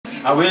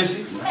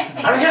Hawezi.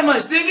 Akasema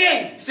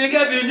stege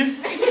binyi.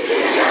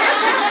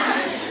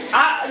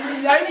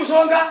 Aibu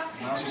songa.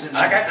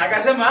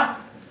 Akasema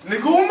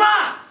nikuuma.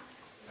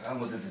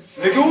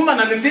 Nikiuma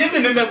na ndimi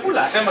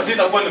nimekula. Akasema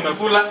sitakuwa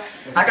nimekula.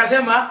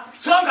 Akasema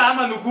songa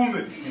ama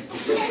nukume.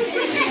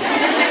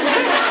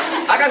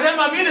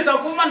 Akasema mimi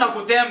nitakuuma na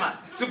kutema.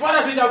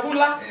 Sipora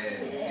sijakula.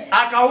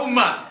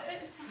 Akauma.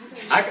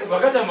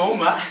 Wakati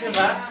ameuma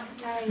akasema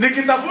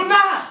nikitafuna.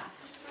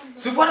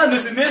 Sipora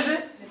nisimeze.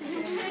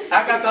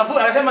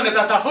 Akatafuna, akasema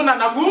nitatafuna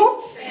na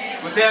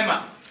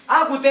kutema.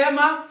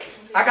 Kutema.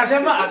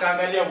 Akasema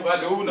akaangalia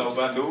upande huu na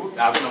upande huu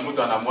na hakuna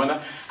mtu anamwona.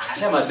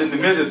 Akasema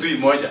nimeze tu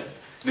moja.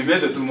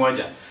 Nimeze tu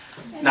moja.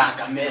 Na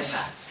akameza.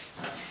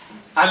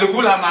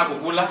 Alikula ama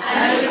hakukula?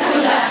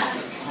 Alikula.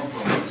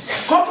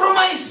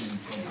 Compromise.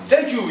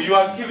 Thank you. You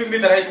are giving me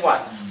the right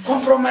word.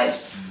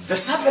 Compromise. The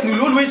serpent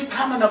will always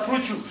come and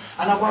approach you.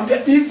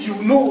 Anakuambia if you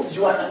know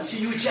you are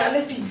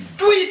anti-neutrality,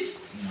 do it.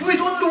 Do it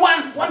only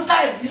one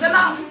time. Is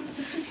enough.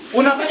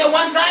 Unafanya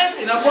one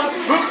time inakuwa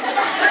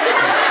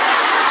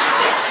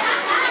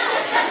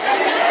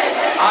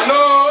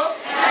Hello?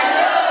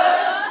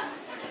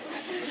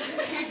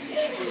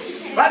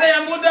 Baada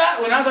ya muda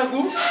unaanza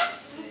ku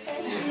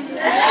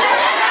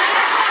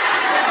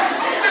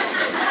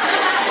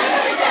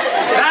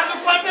Nani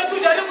kwambia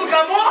tujaribu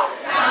kamoja.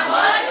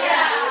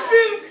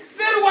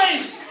 Very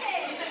wise.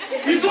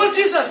 He told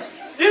Jesus,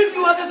 if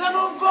you are the Son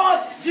of God,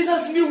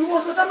 Jesus knew he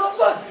was the Son of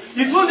God.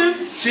 He told him,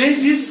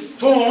 change these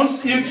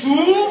stones into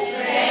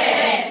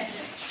bread.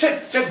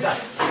 Check that.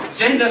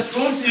 Change the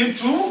stones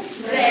into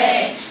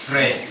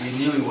bread. He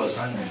knew he was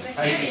hungry.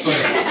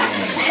 Sorry.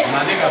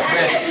 Maandika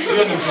bread.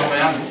 Hiyo ni mtomba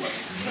yangu.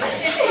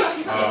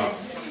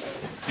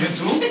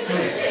 Into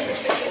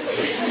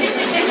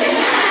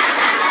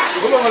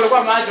Huko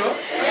walikuwa macho.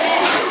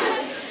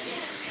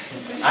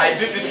 I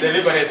did it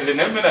deliberately.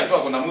 Mimi najua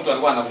kuna mtu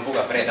alikuwa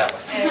anakumbuka bread hapa.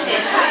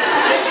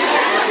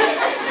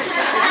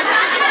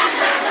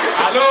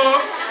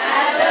 Hello?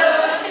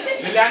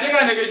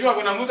 Niliandika nikijua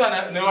kuna mtu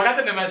ni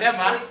wakati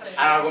nimesema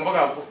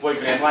anakumbuka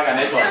boyfriend wake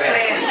anaitwa Fred.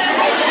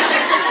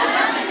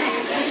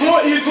 So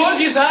he told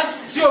Jesus,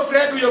 sio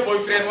Fred huyo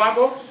boyfriend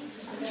wako.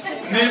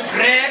 Ni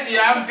bread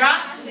ya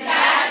mkate.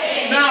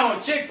 Now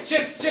check.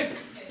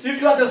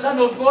 If you are the Son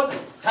of God,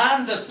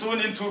 turn the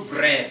stone into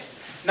bread.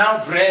 Now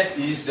bread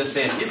is the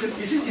same. Is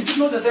it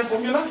not the same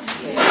formula?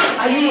 Yes.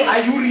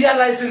 Are you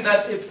realizing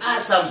that it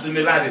has some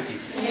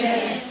similarities?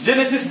 Yes.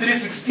 Genesis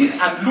 3:16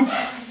 and Luke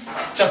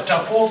chapter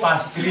 4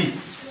 verse 3.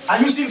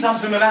 Are you seeing some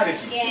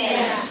similarities?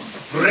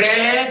 Yes.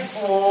 Bread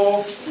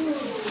for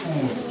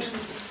food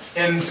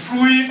and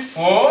fruit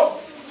for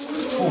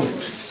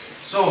food.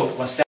 So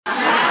what's that?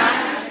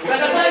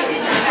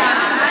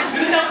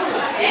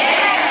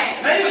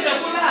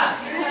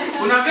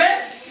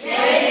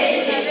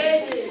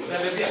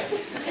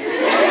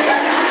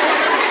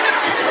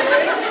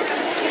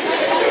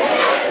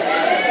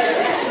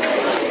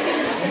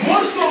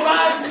 Most of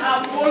us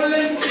are fallen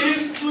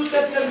into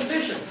the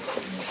temptation.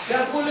 They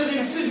are fallen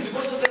in sin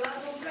because of the lack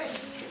of faith.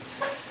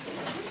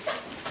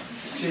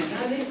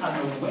 Shetani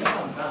ameweka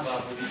mkamba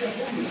hapo.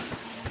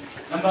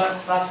 Number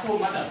verse 4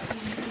 madam.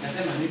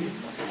 Nasema nini?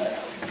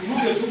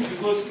 Look at it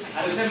because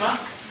alisema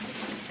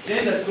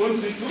change the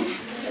stones into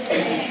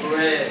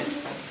bread.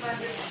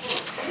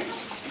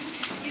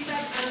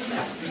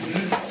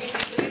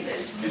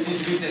 It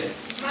is written.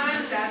 Man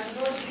does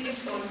not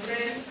live on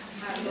bread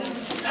alone.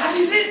 That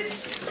is it.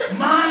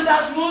 Man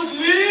does not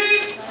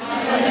live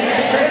on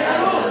bread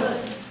alone,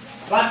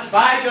 but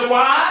by the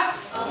word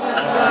of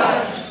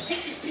God.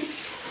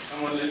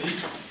 Come on,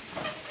 ladies.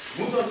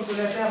 Mtu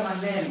akukuletea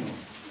maneno.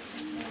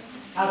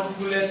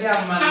 Akukuletea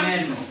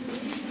maneno.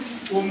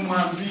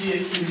 Umwambie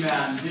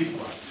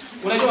imeandikwa.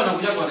 Unajua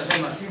wanakuja kwa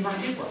wanasema si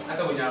maandikwa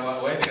hata wenye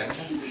waende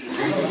kanisa.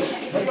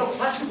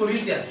 First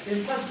Corinthians,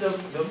 in fact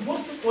the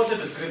most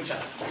quoted scripture.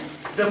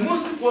 The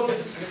most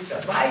quoted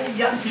scripture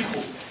by young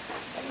people.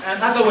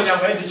 And hata wenye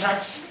waende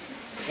church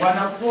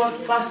wanaquote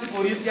First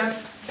Corinthians,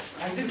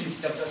 I think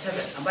it's chapter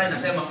 7 ambayo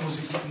inasema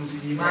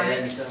msijimane.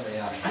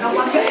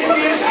 Anakuambia hivi.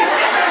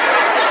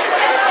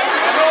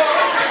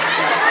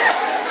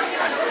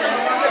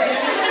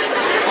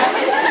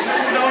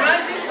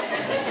 Unaonaje?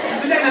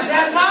 Bila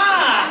inasema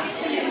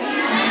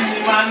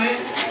msijimane.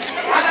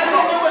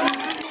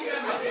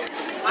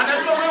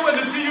 Anajua wewe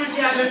ni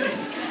neutrality.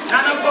 Na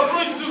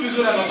anakuapproach tu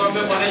vizuri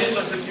anakuambia Bwana Yesu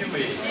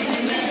asifiwe.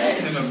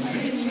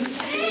 Nimekuja.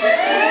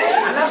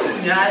 Alafu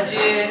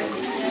nyaje.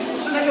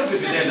 Sio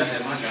Biblia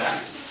inasema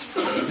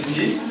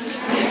Usinji?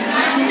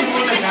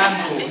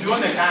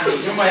 Uone kando.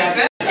 Nyuma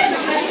yake.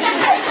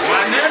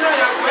 Maneno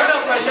ya kwenda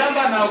kwa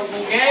shamba na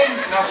kugeni.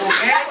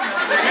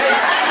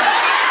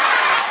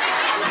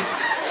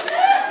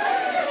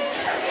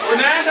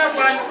 Unaenda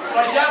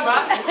kwa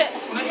shamba,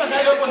 unajua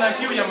sasa leo kuna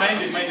kiu ya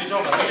mahindi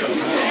choma, sio?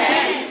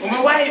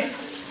 Umewahi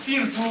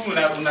feel tu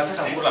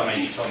unataka kula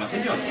mahindi choma,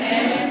 sio?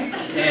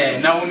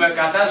 Na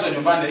umekatazwa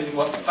nyumbani,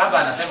 baba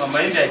anasema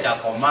mahindi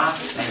hayajakomaa,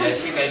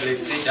 inafika ile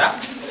stage ya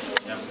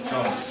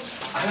kuchoma.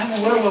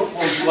 Alafu wewe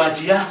kwa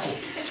uwaji yako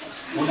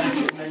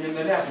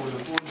Unanyemelea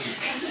polepole.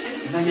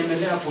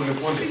 Unanyemelea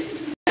polepole.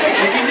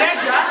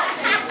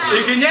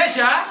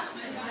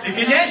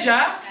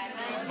 Ikinyesha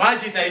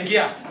maji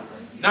itaingia.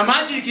 Na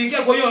maji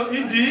ikiingia kwa hiyo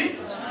hindi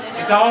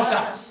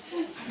itaosa.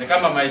 Ni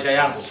kama maisha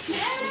yako.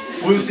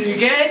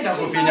 Usiingie na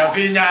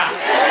kufinya.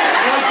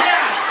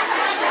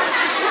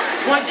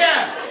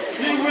 Ngoja.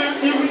 He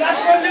will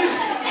actually,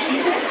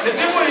 the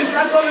devil is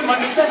actually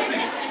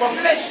manifesting for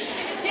flesh.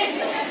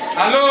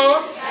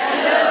 Hello?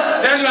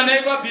 Tell your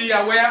neighbor, be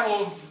aware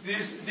of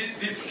this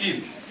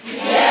skin. Be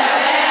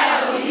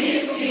aware of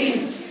this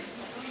skin.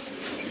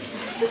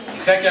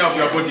 Take care of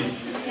your body.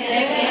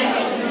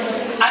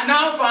 And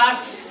now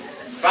verse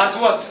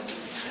what?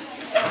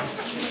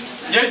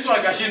 Yesu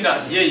akashinda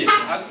yeye.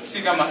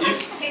 Si kama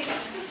if.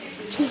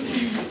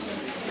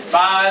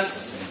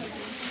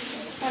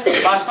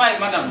 Verse 5,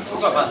 madam.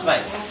 Look at verse 5.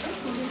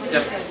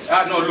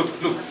 No, look.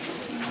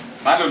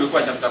 Bado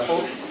ulikuwa chapter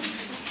 4.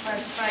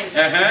 Verse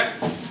 5.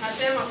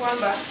 Asema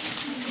kwamba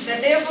the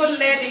devil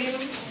led him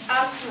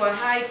up to a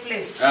high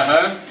place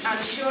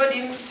and showed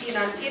him in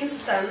an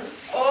instant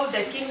all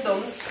the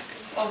kingdoms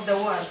of the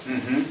world.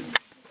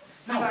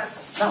 Now,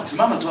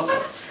 simama tu hapo.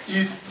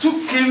 He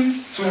took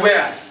him to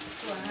where?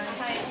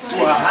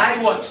 To a high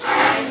what?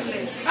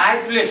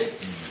 High place.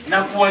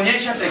 Na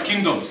kuonyesha the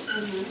kingdoms.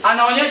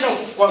 Anaonyesha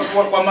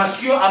kwa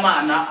masikio ama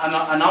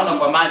anaona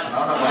kwa macho?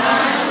 Anaona kwa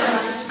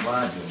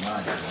macho.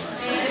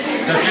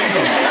 The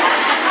kingdoms.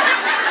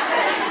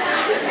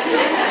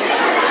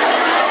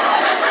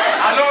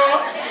 Hello?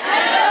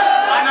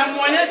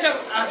 Anamuonyesha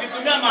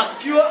akitumia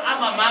masikio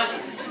ama macho?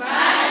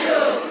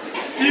 Macho.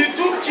 He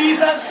took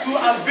Jesus to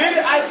a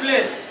very high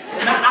place.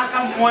 Na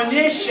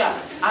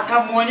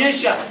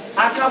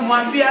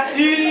akamwambia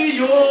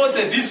hiyo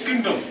this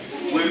kingdom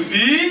will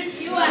be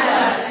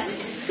yours.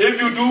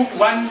 If you do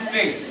one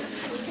thing.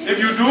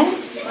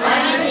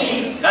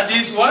 That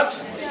is what?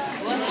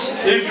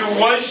 If you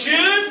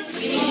worship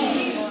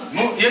me.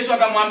 Yesu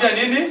akamwambia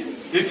nini?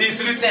 It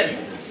is written.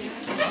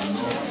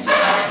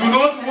 Do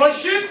not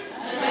worship.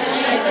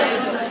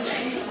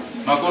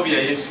 Makofi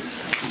ya Yesu.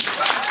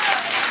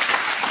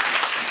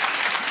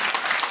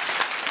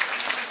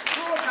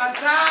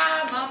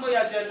 Kataa mambo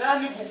ya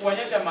shetani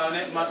kukuonyesha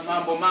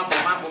mambo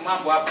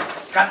hapa.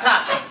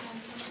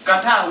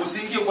 Kataa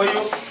usiingie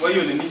kwa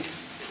hiyo nini?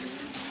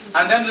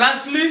 And then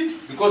lastly,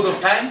 because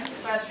of time,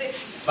 verse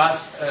 6.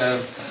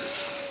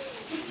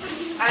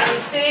 And he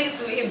said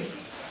to him,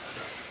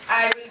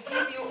 I will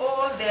give you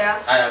all their...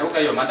 Ruka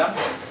hiyo madam.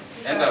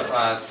 End of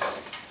verse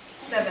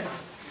 7.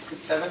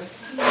 7.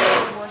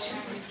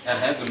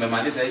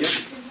 Tumemaliza hiyo.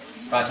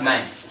 Verse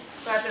 9.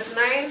 Verses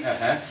 9.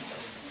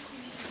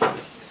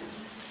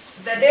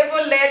 The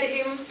devil led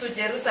him to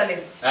Jerusalem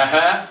and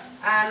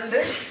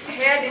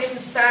had him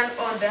stand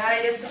on the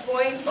highest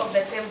point of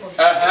the temple.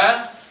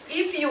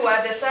 If you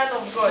are the Son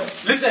of God.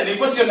 Listen, the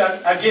question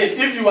again.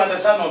 If you are the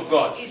Son of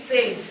God. He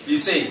said.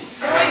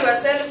 Throw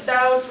yourself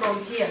down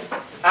from here.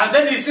 And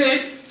then he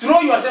said,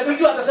 throw yourself. If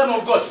you are the Son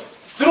of God,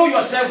 throw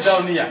yourself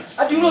down here.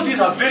 And you know these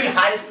are very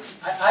high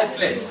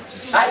place,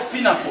 high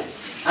pinnacle.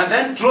 And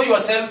then throw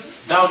yourself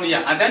down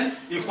here. And then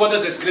he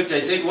quoted the scripture.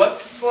 He said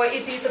what? For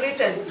it is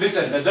written.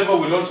 Listen, the devil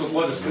will also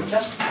quote the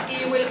scriptures.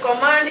 He will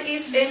command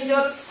his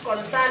angels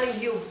concerning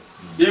you.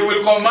 He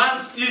will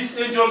command his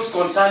angels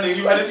concerning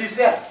you. And it is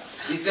there.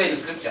 It's there in the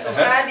scripture. To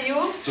guard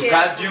you. To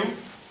guard you.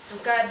 To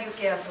guard you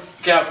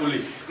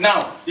carefully.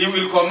 Now, he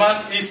will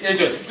command his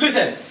angels.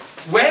 Listen,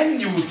 when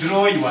you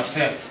draw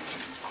yourself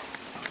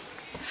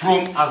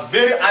from a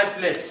very high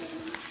place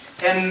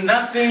and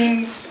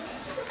nothing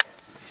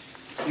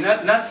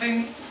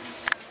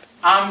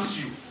harms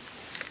you,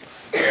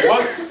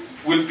 what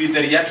will be the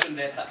reaction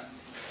later?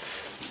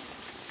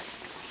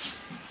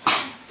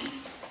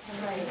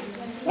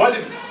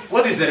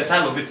 What is the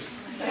result of it?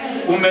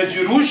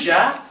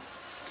 Umejirusha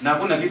na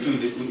kuna kitu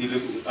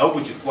au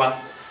kuchukua.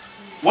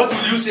 What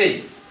will you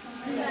say?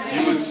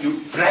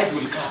 Pride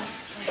will come.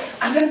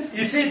 And then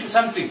he said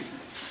something.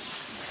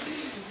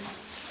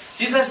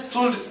 Jesus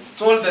told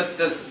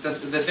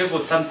the devil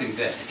something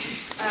there.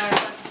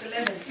 Verse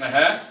 11.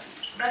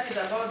 That is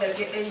about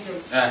the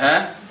angels.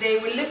 They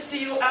will lift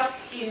you up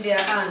in their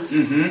hands,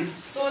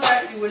 so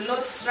that you will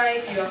not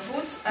strike your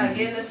foot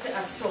against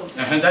a stone.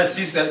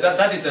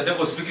 That is the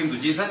devil speaking to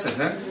Jesus.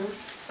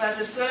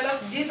 Verses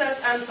 12.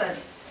 Jesus answered.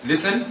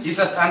 Listen,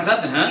 Jesus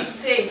answered. It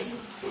says,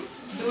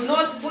 do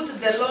not put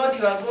the Lord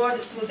your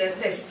God to the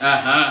test.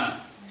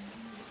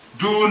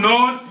 Do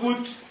not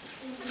put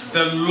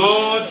the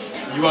Lord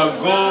your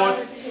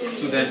God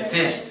to the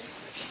test.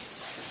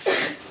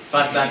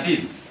 Verse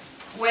 13.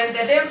 When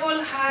the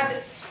devil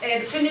had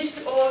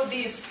finished all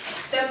this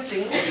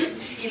tempting,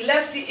 he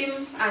left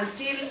him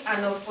until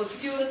an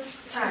opportune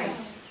time.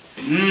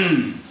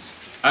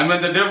 And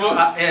when the devil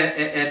had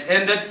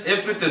ended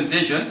every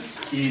temptation,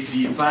 he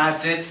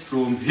departed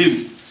from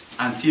him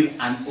until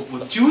an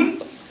opportune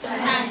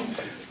time.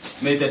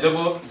 May the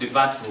devil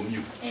depart from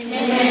you.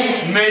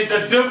 Amen. May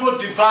the devil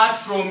depart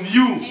from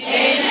you.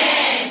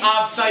 Amen.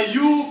 After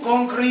you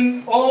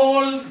conquering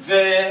all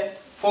the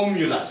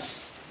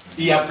formulas,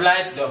 He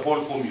applied the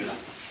whole formula,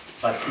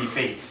 but he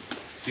failed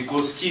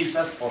because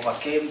Jesus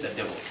overcame the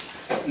devil.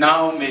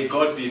 Now may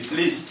God be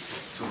pleased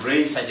to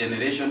raise a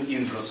generation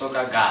in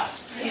ROSOGA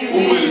girls who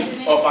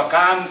will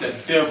overcome the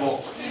devil,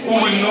 who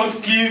will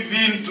not give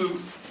in to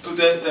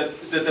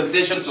the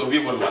temptations of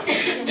evil one.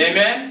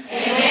 Amen?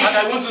 And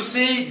I want to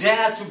say,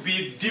 dare to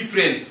be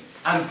different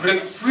and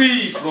break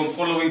free from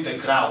following the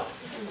crowd.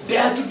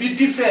 Dare to be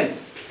different.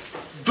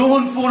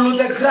 Don't follow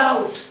the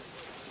crowd.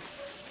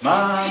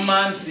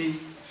 Mamansi.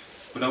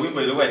 Kuna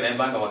wimbo ilikuwa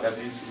inaimbanga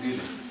wakati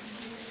shuleni.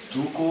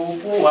 Tuko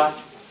poa,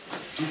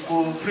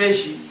 tuko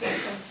freshi.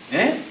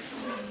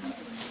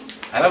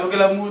 Alafu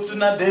kila mtu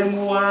na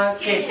demu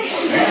wake.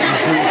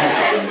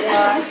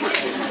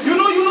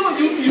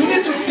 You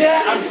need to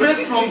dare and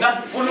break from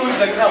that following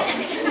the crowd.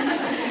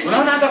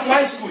 Unaona hata kwa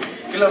high school,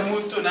 kila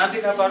mtu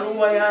anaandika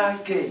barua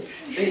yake.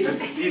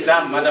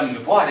 Madam ni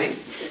boring.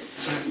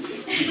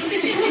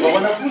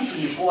 Wanafunzi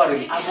ni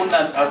boring.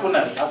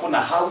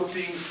 Hakuna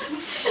outings.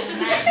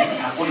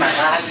 Hakuna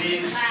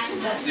rallies.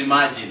 Just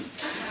imagine.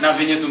 Na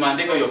venye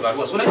tumeandika hiyo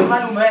barua. So unajua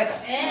mali umeweka.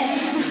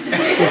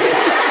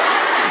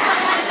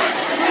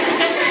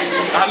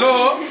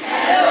 Hello?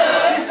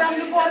 This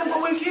time ni boring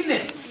kwa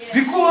wengine.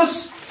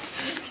 Because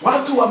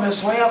watu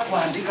wamezoea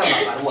kuandika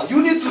mabarua.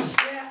 You need to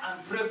dare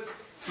and break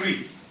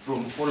free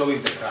from following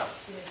the crowd.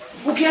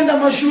 Ukienda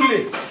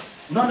mashule,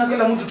 unaona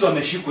kila mtu tu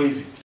ameshikwa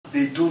hivi.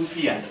 They don't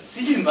fear.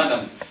 Sijui madam,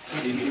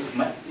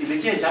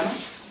 ile change ama?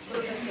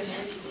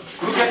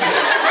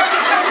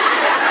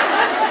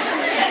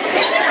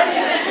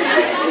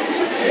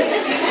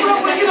 Kuna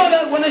wengine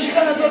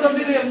wanashikana tu kama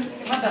vile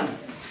madam.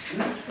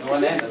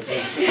 Wanaenda tu.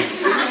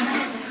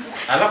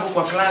 Alafu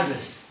kwa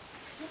classes.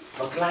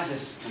 Kwa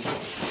classes.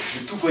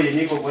 Vituko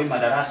yenye iko kwa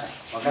madarasa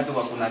wakati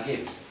wa kuna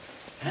game.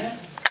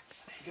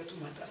 Wanaingia tu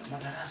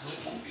madarasa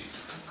huko.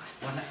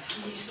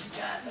 Wanakisi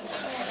jana,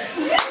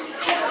 wanafanya.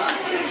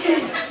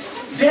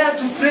 Dare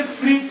to break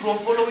free from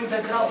following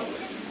the crowd.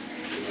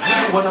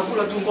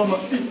 Wanakula tu ngoma.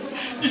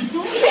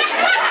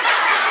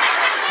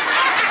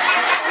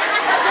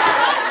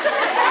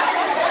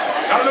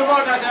 Kalau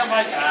kau dah saya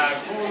macam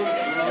aku.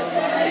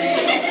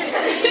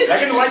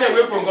 Lakini waje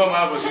wewe ngoma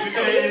hapo.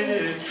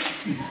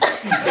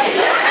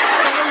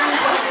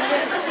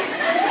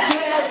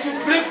 Dare to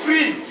break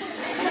free.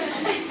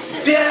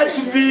 Dare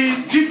to be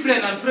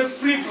different and break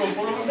free from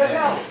following the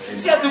crowd.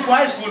 Si ati kwa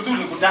high school tu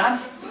ni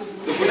kudance.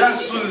 Ni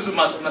kudance tu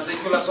na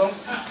secular songs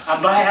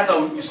ambaye hata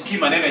usikii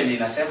maneno yenye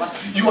inasema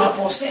you are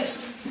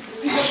possessed.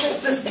 These are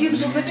the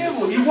schemes of the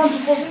devil. He wants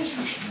to possess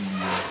you.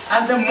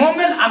 And the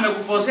moment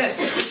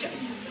amekupossess,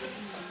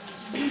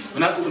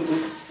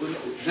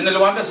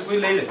 zinaliwaambia siku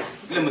ile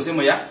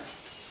msemo ya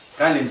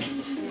Kalenji.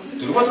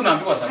 Tulikuwa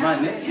tunaambiwa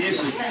zamani hii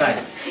subtai.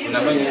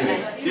 Unafanya hivi.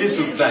 Hii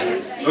subtai.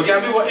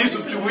 Ukiambiwa hii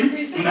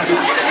subchugui, unafanya.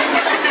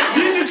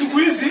 Nini siku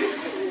hizi?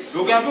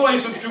 Ukiambiwa hii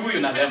subchugui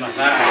unasema.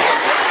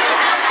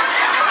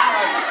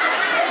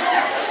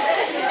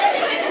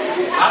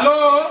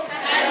 Hello?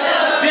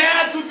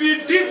 Dare to be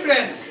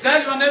different.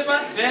 Tell your neighbor,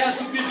 dare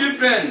to be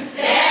different.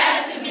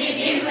 Dare to be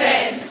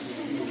different.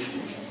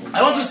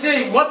 I want to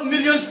say what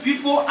millions of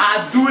people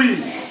are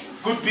doing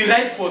could be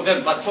right for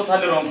them, but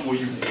totally wrong for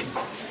you.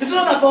 It's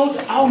not about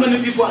how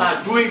many people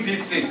are doing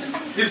this thing.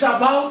 It's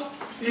about,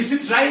 is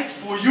it right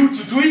for you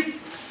to do it?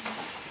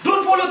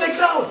 Don't follow the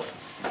crowd.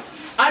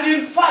 And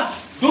in fact,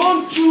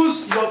 don't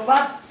choose your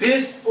path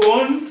based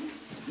on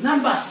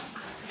numbers.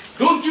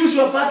 Don't choose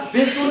your path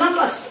based on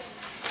numbers.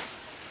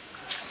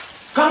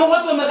 Kama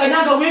watu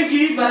wamekanyaga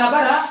wengi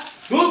barabara,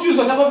 don't choose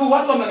kwa sababu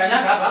watu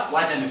wamekanyaga hapa,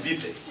 wacha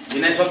nipite.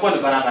 Inaweza kuwa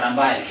ni barabara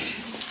mbaya.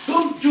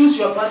 Don't choose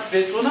your path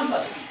based on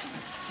numbers.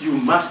 You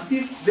must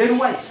be very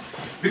wise.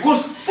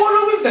 Because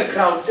following the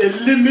crowd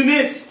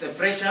eliminates the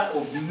pressure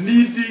of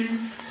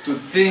needing to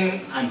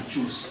think and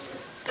choose.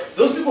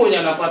 Those people wenye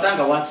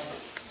wanafuatanga watu,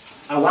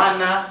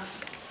 hawana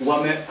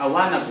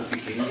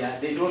kufikiria.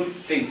 They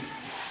don't think.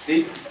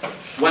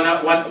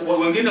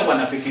 Wengine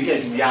wanafikiria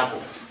juu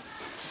yako.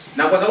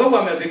 Na kwa sababu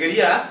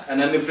wamefikiria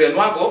na ni friend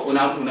wako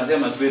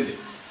unasema twende.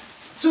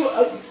 So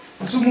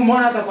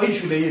mumeona hata kwa hii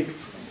shule yetu.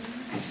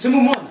 Si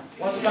mumeona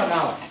watu kama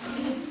hawa.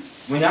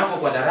 Mwenye wako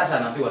kwa darasa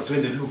anaambiwa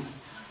twende lu.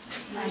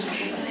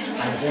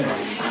 Anapenda.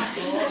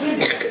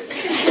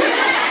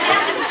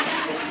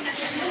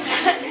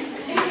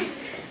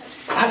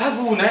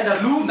 Alafu unaenda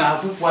lu na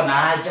hakuwa na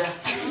haja.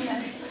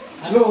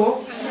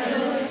 Hello?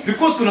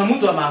 Because kuna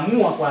mtu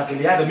ameamua kwa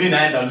akili yake mimi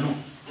naenda lu.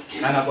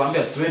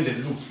 Anakuambia twende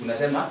lu.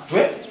 Unasema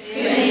twende.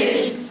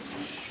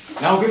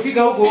 Na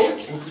ukifika huko,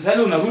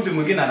 sasa unarudi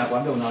mwingine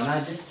anakuambia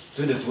unaonaje?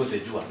 Twende tuote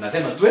jua.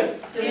 Nasema twende.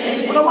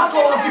 Kuna watu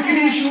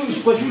wafikiri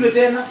kwa shule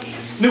tena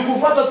ni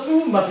kufuata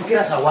tu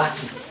mafikira za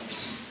watu.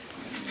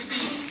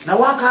 Na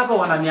waka hapa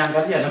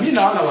wananiangalia na mimi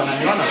naona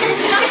wananiona tu.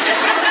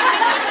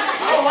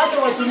 Hao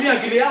watu watumia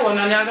akili yao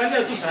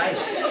wananiangalia tu sasa.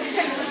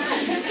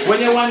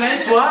 Wenye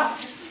wanaitwa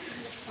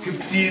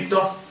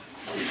kiptito.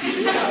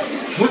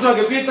 Mtu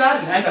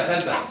akipita naenda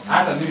center.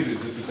 Hata mimi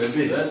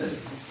tutembee.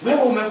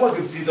 Wewe umekuwa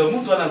kiptito,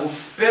 mtu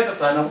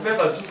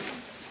anakupenda tu.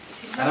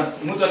 Ana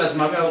mtu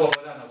anasimamia huko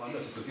kwa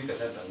anakuambia usifike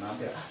sasa,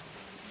 naambia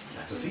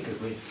natufike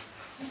kweli.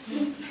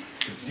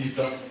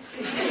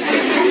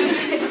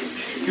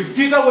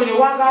 Kipita kwenye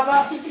wanga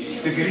hapa,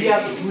 fikiria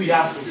juu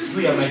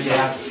ya maisha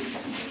yako.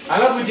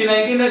 Alafu jina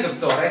lingine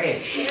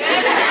doktoreke.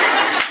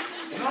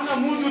 Unaona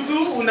mtu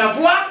tu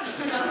unavua?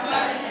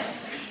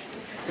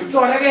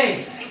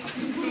 Doktoreke.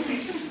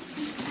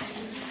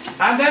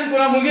 And then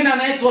kuna mwingine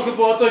anaitwa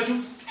kibotochu.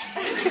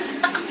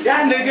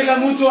 Yaani kila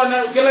mtu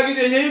ana kila kitu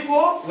yenye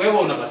iko, wewe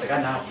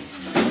unapatikana hapo.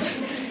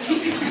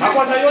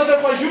 Makosa yote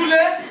kwa shule